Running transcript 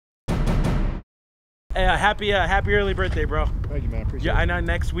Happy early birthday, bro. Thank you, man. Appreciate it. Yeah, I know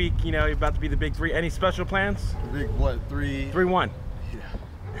next week, you know, you're about to be the big 3. Any special plans? Big what? 3-1. Yeah.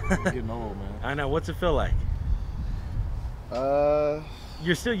 I'm getting old, man. I know. What's it feel like?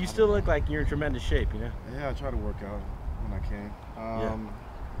 You still look like you're in tremendous shape, you know? Yeah, I try to work out when I can.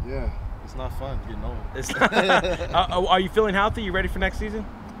 Yeah, it's not fun getting old. It's not, are you feeling healthy? You ready for next season?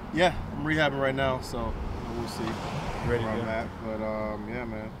 Yeah, I'm rehabbing right now, so we'll see Ready where to I'm go. at. But yeah,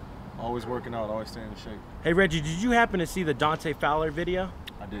 man, always working out, always staying in shape. Hey Reggie, did you happen to see the Dante Fowler video?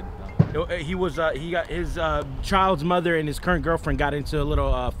 I did. He got his child's mother and his current girlfriend got into a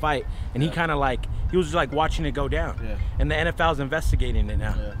little fight, and he was just like watching it go down. Yeah. And the NFL's investigating it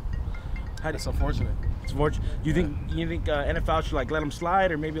now. Yeah. That's unfortunate. It's unfortunate. You think NFL should like let him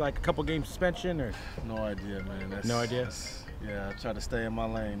slide, or maybe like a couple game suspension, or? No idea, man. No idea. Yeah, I try to stay in my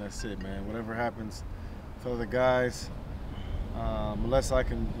lane. That's it, man. Whatever happens for the guys, unless I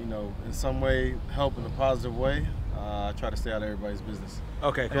can, you know, in some way help in a positive way, I try to stay out of everybody's business.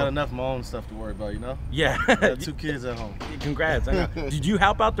 Okay, I cool. got enough of my own stuff to worry about, you know? Yeah. I got 2 kids at home. Congrats. I know. Did you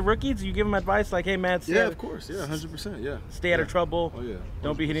help out the rookies? Did you give them advice like, hey, man, yeah, of course. Yeah, 100%. Yeah. Stay out of trouble. Oh, yeah. 100%.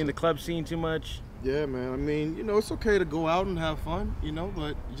 Don't be hitting the club scene too much. Yeah, man. I mean, you know, it's okay to go out and have fun, you know,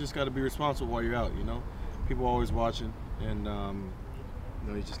 but you just got to be responsible while you're out, you know? People are always watching, and, you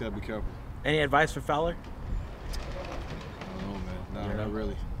know, you just got to be careful. Any advice for Fowler? I don't know, man. No, not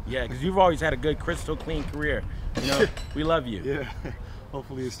really. Yeah, because you've always had a good, crystal clean career. You know, we love you. Yeah.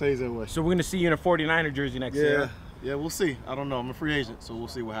 Hopefully it stays that way. So we're going to see you in a 49er jersey next year. Yeah, we'll see. I don't know. I'm a free agent, so we'll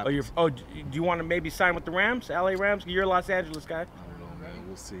see what happens. Do you want to maybe sign with the Rams, LA Rams? You're a Los Angeles guy. I don't know, man.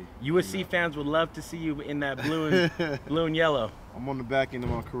 We'll see. USC fans would love to see you in that blue and yellow. I'm on the back end of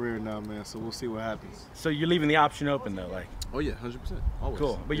my career now, man, so we'll see what happens. So you're leaving the option open, though, like? Oh, yeah, 100%. Always.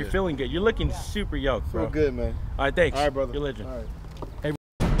 Cool. But you're feeling good. You're looking super yoked, bro. Feel good, man. All right, thanks. All right, brother. You're a legend. All right. Hey,